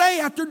sit there day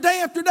after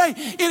day after day.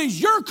 It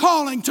is your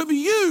calling to be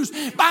used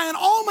by an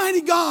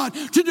almighty God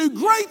to do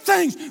great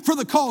things for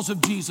the cause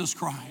of Jesus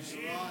Christ.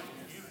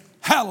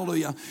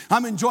 Hallelujah.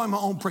 I'm enjoying my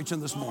own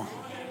preaching this morning.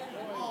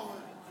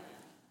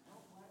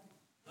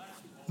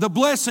 The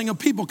blessing of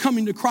people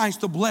coming to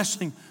Christ, the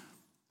blessing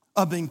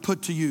of being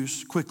put to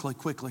use quickly.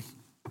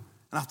 And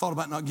I thought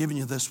about not giving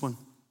you this one,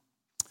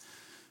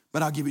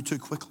 but I'll give you two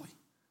quickly.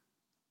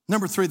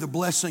 Number 3, the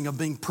blessing of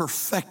being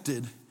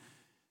perfected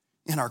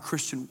in our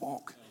Christian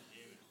walk.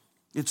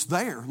 It's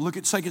there. Look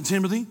at 2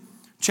 Timothy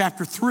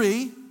chapter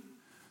 3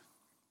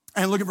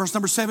 and look at verse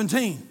number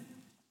 17.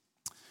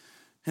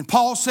 And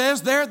Paul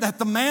says there that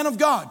the man of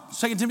God,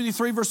 2 Timothy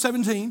 3 verse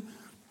 17,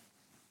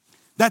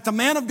 that the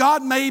man of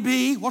God may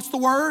be, what's the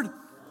word?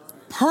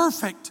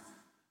 Perfect.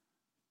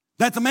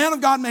 That the man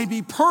of God may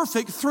be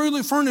perfect,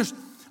 thoroughly furnished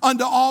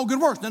unto all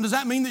good works. Now, does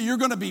that mean that you're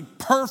going to be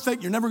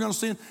perfect? You're never going to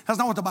sin? That's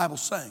not what the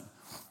Bible's saying.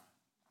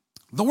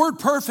 The word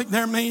perfect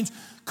there means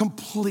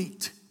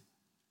complete.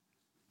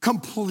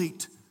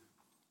 Complete.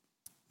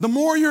 The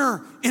more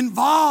you're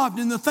involved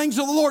in the things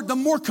of the Lord, the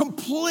more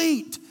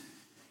complete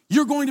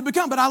you're going to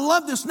become. But I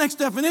love this next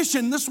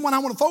definition. This is one I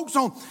want to focus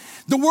on.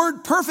 The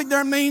word perfect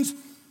there means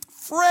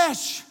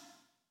fresh.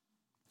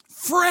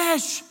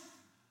 Fresh.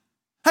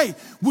 Hey,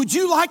 would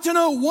you like to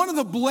know one of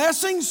the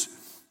blessings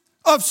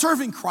of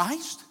serving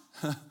Christ?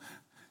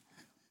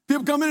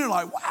 People come in and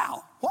are like,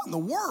 wow, what in the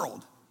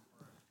world?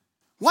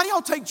 Why do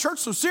y'all take church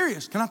so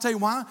serious? Can I tell you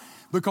why?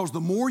 Because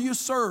the more you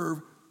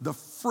serve, the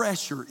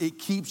fresher it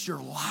keeps your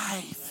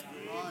life.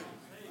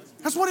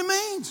 That's what it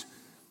means.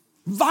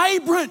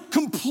 Vibrant,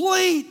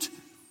 complete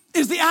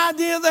is the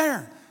idea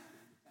there.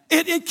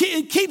 It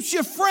keeps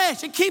you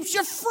fresh. It keeps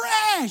you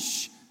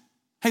fresh.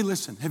 Hey,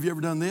 listen, have you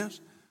ever done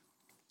this?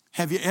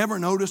 Have you ever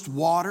noticed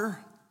water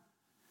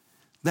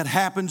that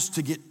happens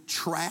to get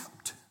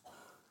trapped?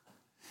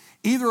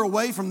 Either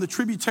away from the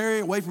tributary,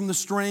 away from the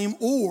stream,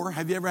 or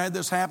have you ever had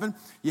this happen?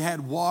 You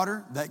had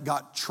water that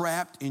got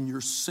trapped in your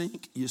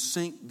sink. Your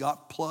sink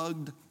got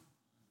plugged.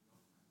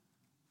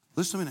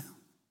 Listen to me now.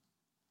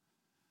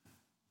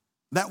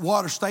 That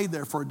water stayed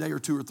there for a day or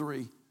 2 or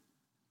 3.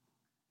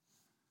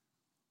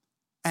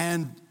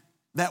 And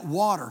that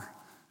water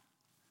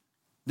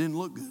didn't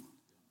look good.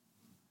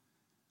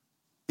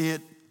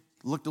 It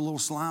looked a little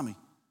slimy.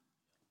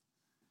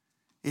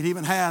 It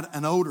even had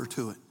an odor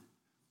to it.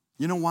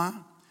 You know why?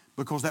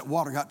 Because that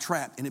water got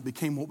trapped and it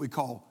became what we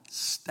call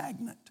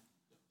stagnant.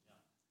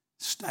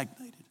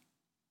 Stagnated.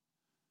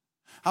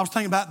 I was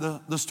thinking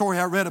about the story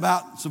I read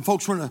about. Some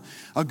folks were in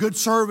a good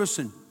service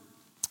and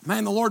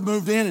man, the Lord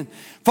moved in and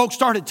folks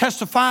started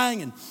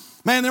testifying and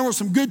man, there were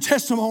some good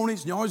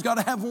testimonies. You always got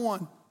to have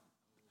one.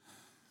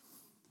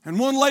 And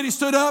one lady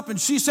stood up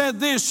and she said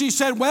this. She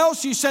said,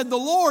 the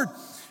Lord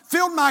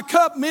filled my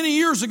cup many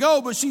years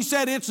ago, but she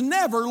said it's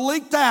never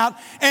leaked out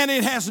and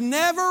it has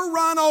never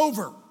run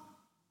over.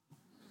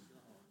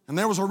 And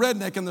there was a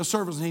redneck in the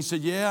service and he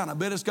said, yeah, and I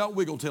bet it's got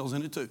wiggle tails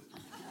in it too.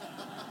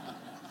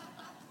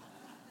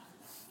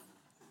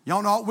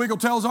 Y'all know what wiggle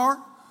tails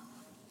are?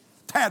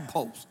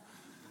 Tadpoles.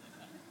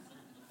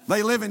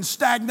 They live in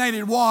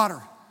stagnated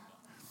water.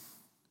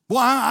 Well,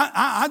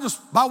 I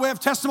just, by way of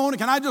testimony,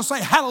 can I just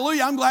say,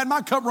 hallelujah, I'm glad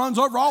my cup runs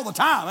over all the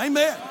time.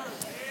 Amen.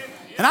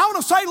 And I want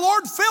to say,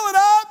 Lord, fill it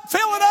up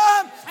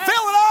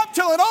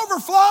till it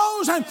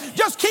overflows and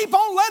just keep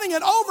on letting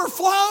it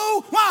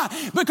overflow.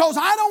 Why? Because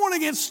I don't want to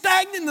get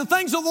stagnant in the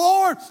things of the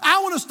Lord.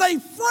 I want to stay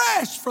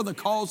fresh for the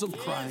cause of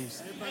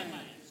Christ.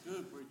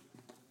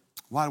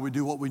 Why do we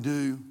do what we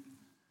do?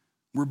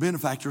 We're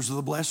benefactors of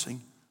the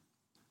blessing.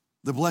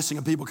 The blessing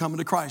of people coming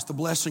to Christ. The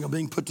blessing of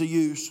being put to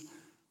use.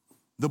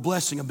 The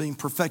blessing of being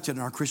perfected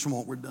in our Christian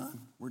walk. We're done.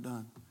 We're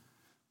done.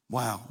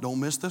 Wow, don't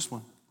miss this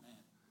one.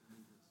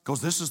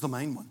 Because this is the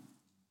main one.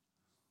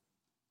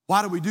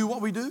 Why do we do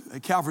what we do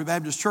at Calvary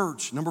Baptist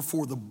Church? Number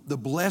 4, the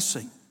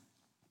blessing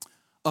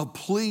of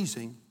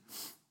pleasing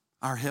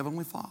our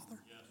Heavenly Father.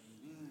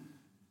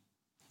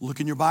 Look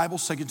in your Bible,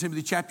 2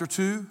 Timothy chapter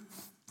 2,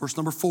 verse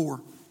number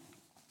 4.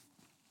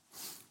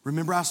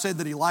 Remember I said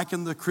that he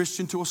likened the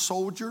Christian to a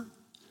soldier?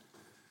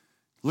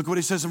 Look what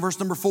he says in verse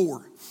number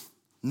 4.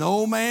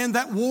 No man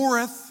that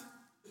warreth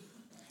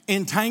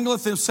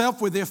entangleth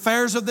himself with the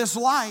affairs of this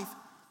life,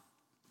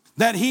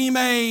 that he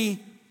may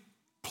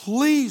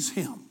please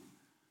him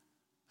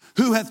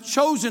who hath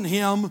chosen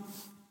him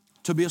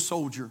to be a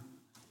soldier.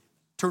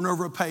 Turn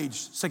over a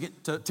page,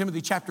 2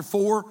 Timothy chapter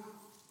 4,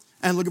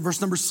 and look at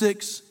verse number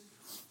 6.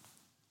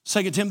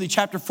 2 Timothy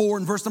chapter 4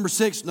 and verse number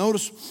 6.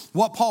 Notice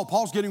what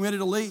Paul's getting ready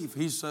to leave.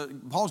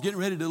 Paul's getting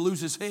ready to lose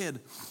his head.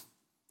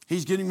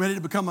 He's getting ready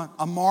to become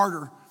a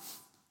martyr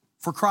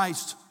for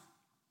Christ.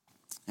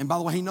 And by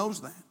the way, he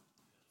knows that.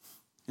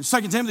 In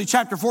 2 Timothy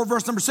chapter 4,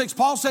 verse number 6,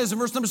 Paul says in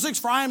verse number 6,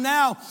 for I am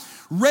now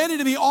ready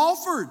to be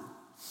offered,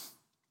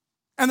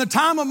 and the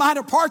time of my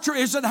departure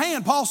is at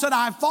hand. Paul said,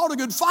 I have fought a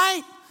good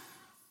fight.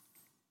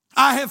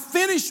 I have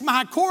finished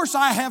my course.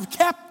 I have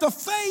kept the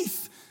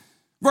faith.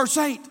 Verse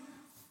 8,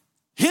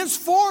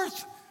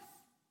 henceforth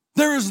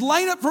there is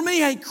laid up for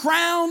me a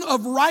crown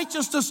of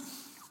righteousness,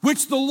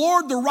 which the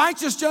Lord, the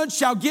righteous judge,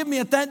 shall give me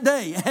at that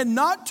day, and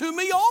not to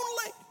me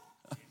only,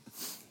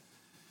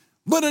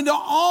 but unto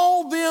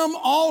all them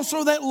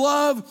also that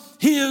love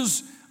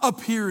his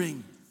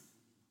appearing.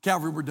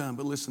 Calvary, we're done,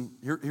 but listen,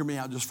 hear me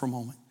out just for a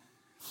moment.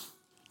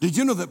 Did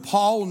you know that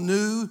Paul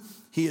knew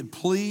he had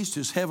pleased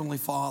his heavenly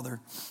Father?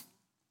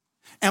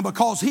 And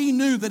because he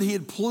knew that he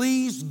had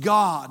pleased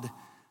God,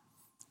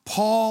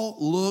 Paul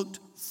looked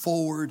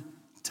forward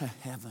to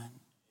heaven.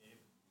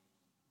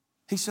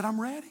 He said,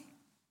 I'm ready.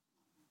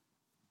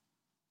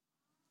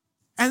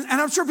 And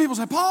I'm sure people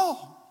say,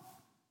 Paul,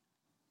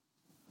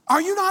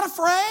 are you not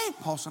afraid?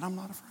 Paul said, I'm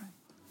not afraid.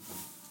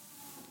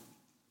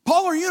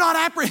 Paul, are you not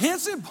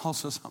apprehensive? Paul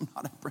says, I'm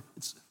not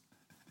apprehensive.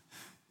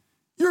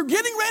 You're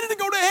getting ready to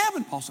go to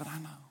heaven. Paul said, I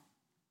know.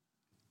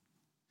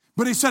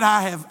 But he said,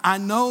 I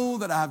know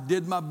that I've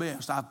did my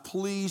best. I've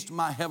pleased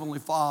my heavenly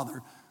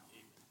Father.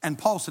 And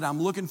Paul said,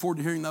 I'm looking forward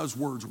to hearing those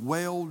words.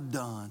 Well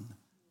done,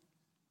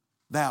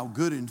 thou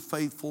good and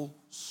faithful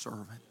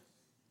servant.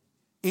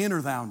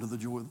 Enter thou into the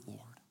joy of the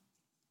Lord.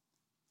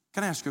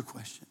 Can I ask you a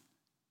question?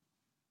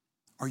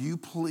 Are you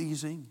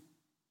pleasing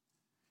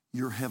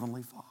your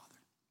heavenly Father?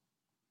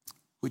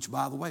 Which,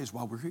 by the way, is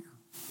why we're here.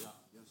 Yeah.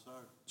 Yes, sir.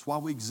 It's why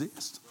we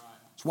exist. Right.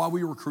 It's why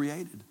we were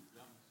created.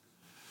 Yeah.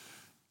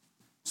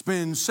 It's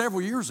been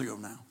several years ago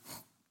now.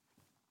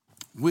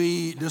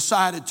 We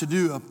decided to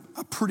do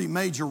a pretty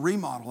major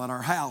remodel at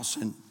our house,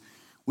 and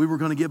we were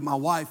going to give my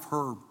wife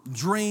her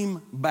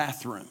dream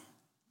bathroom.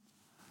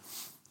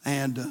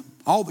 And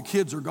all the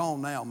kids are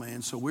gone now,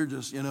 man, so we're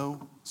just,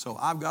 so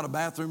I've got a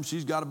bathroom,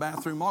 she's got a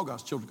bathroom, all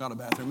God's children got a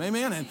bathroom,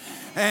 amen?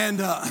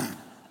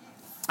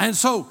 And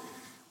so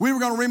we were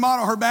going to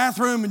remodel her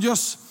bathroom, and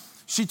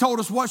she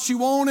told us what she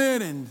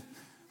wanted, and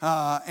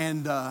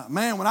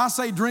man, when I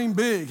say dream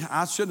big,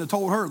 I shouldn't have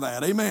told her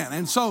that, amen?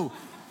 And so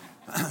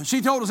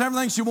she told us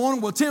everything she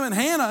wanted. Well, Tim and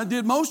Hannah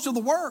did most of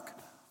the work.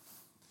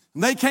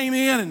 And they came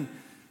in,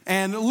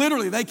 and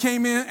literally they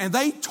came in, and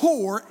they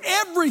tore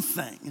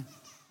everything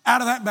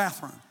out of that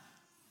bathroom.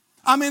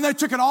 I mean, they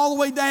took it all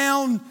the way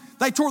down.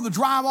 They tore the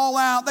drywall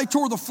out. They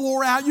tore the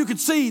floor out. You could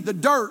see the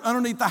dirt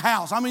underneath the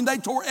house. I mean, they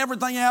tore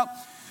everything out.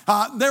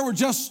 There were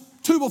just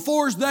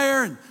 2x4s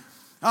there,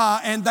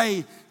 and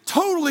they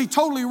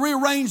totally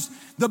rearranged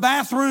the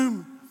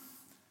bathroom.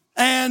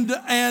 And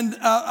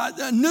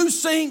a new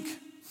sink,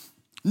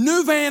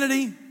 new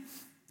vanity,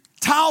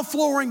 tile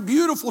flooring,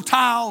 beautiful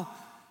tile,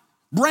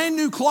 brand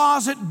new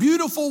closet,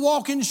 beautiful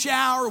walk-in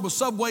shower with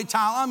Subway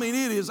tile. I mean,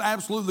 it is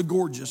absolutely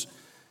gorgeous.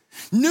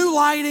 New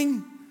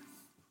lighting.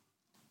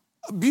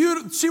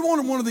 She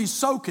wanted one of these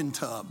soaking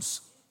tubs.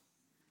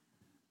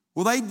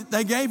 Well,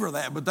 they gave her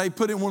that, but they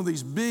put in one of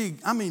these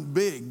big,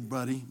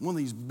 buddy, one of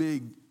these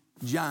big,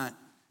 giant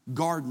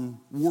garden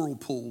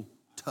whirlpool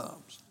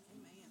tubs.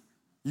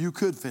 You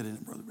could fit in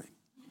it, Brother Rick.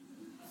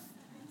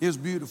 It was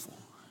beautiful.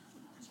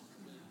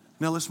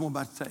 Now listen what I'm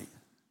about to tell you.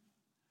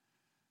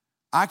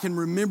 I can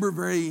remember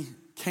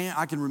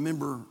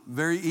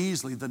very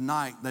easily the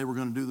night they were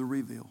going to do the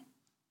reveal.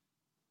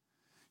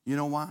 You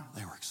know why?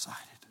 They were excited.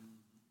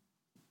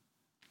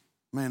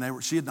 Man,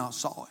 she had not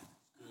saw it.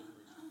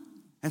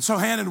 And so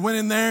Hannah went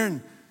in there,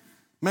 and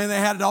man, they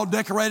had it all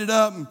decorated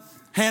up, and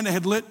Hannah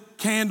had lit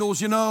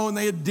candles, and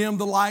they had dimmed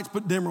the lights,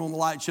 put dimmer on the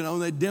lights,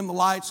 and they dimmed the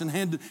lights,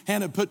 and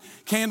Hannah put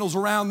candles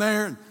around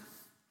there,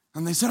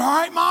 and they said, all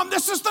right, Mom,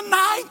 this is the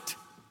night.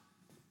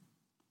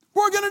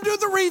 We're going to do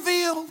the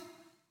reveal.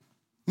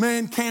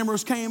 Man,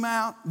 cameras came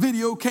out,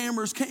 video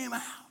cameras came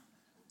out.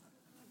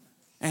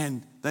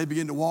 And they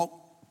began to walk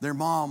their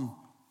mom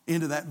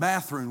into that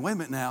bathroom. Wait a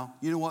minute now.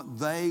 You know what?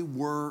 They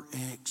were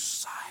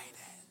excited.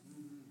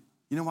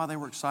 You know why they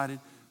were excited?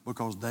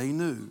 Because they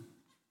knew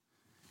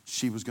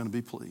she was going to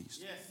be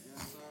pleased. Yes.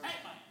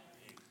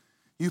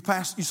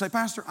 You say,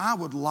 Pastor, I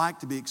would like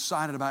to be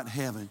excited about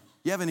heaven.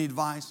 You have any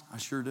advice? I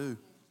sure do.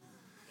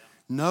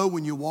 Know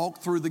when you walk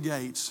through the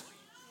gates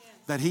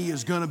that He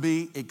is going to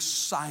be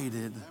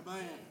excited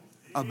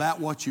about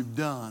what you've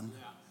done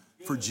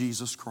for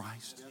Jesus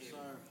Christ.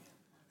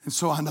 And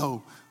so I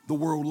know the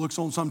world looks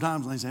on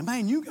sometimes and they say,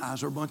 man, you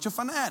guys are a bunch of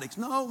fanatics.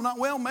 No, not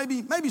well,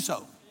 maybe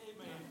so.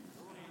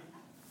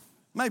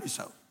 Maybe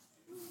so.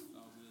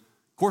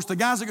 Of course, the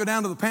guys that go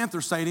down to the Panther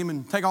Stadium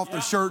and take off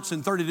their shirts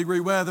in 30-degree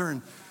weather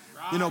and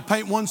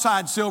paint one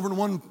side silver and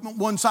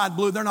one side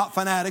blue, they're not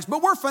fanatics.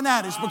 But we're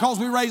fanatics because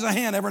we raise a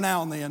hand every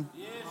now and then.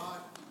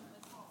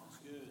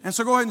 And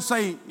so go ahead and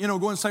say,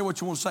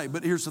 what you want to say.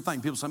 But here's the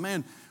thing. People say,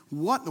 man,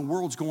 what in the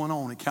world's going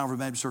on at Calvary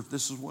Baptist Church?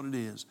 This is what it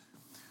is.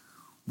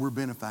 We're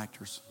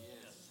benefactors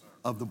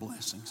of the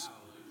blessings.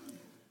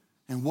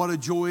 And what a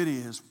joy it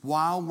is.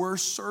 While we're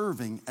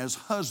serving as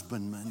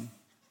husbandmen,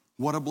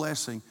 what a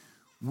blessing.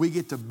 We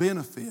get to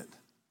benefit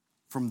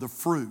from the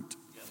fruit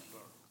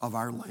of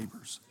our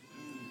labors.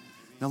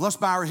 Now let's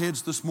bow our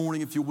heads this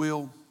morning, if you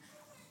will.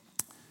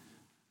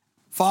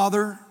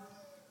 Father,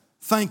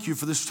 thank you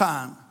for this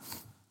time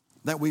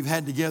that we've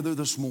had together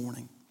this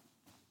morning.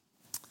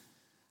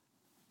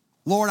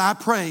 Lord, I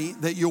pray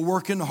that you'll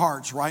work in the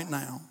hearts right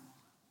now.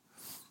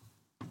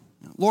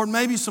 Lord,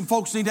 maybe some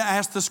folks need to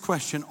ask this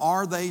question.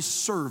 Are they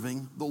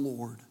serving the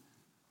Lord?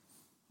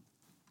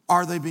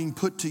 Are they being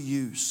put to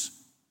use?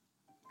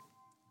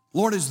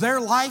 Lord, is their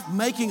life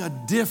making a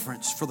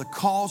difference for the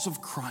cause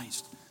of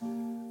Christ?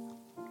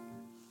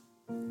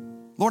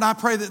 Lord, I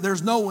pray that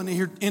there's no one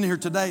in here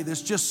today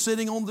that's just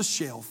sitting on the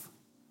shelf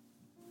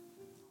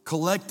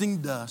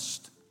collecting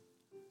dust.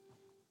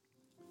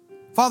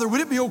 Father,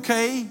 would it be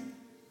okay?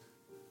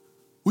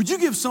 Would you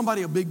give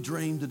somebody a big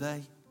dream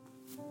today?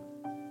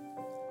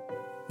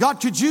 God,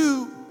 could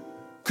you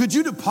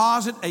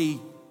deposit a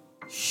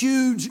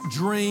huge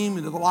dream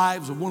into the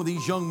lives of one of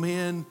these young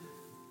men,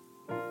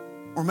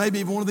 or maybe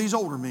even one of these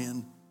older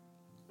men?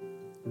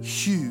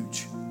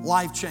 Huge,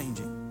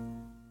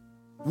 life-changing,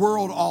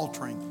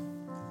 world-altering.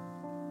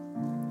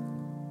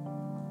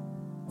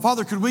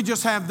 Father, could we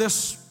just have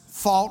this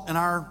thought in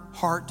our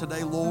heart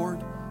today,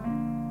 Lord?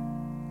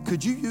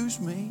 Could you use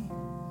me?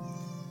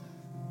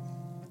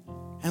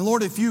 And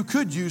Lord, if you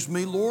could use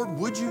me, Lord,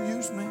 would you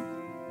use me?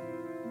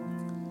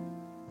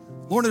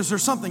 Lord, is there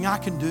something I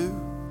can do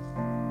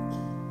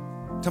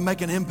to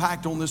make an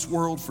impact on this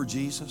world for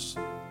Jesus?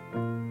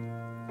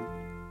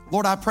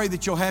 Lord, I pray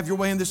that you'll have your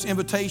way in this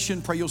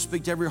invitation. Pray you'll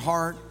speak to every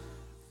heart.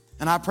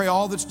 And I pray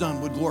all that's done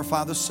would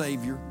glorify the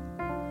Savior.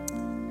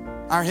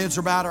 Our heads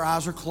are bowed, our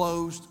eyes are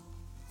closed.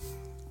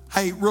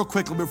 Hey, real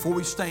quickly before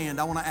we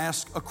stand, I want to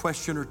ask a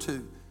question or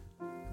two.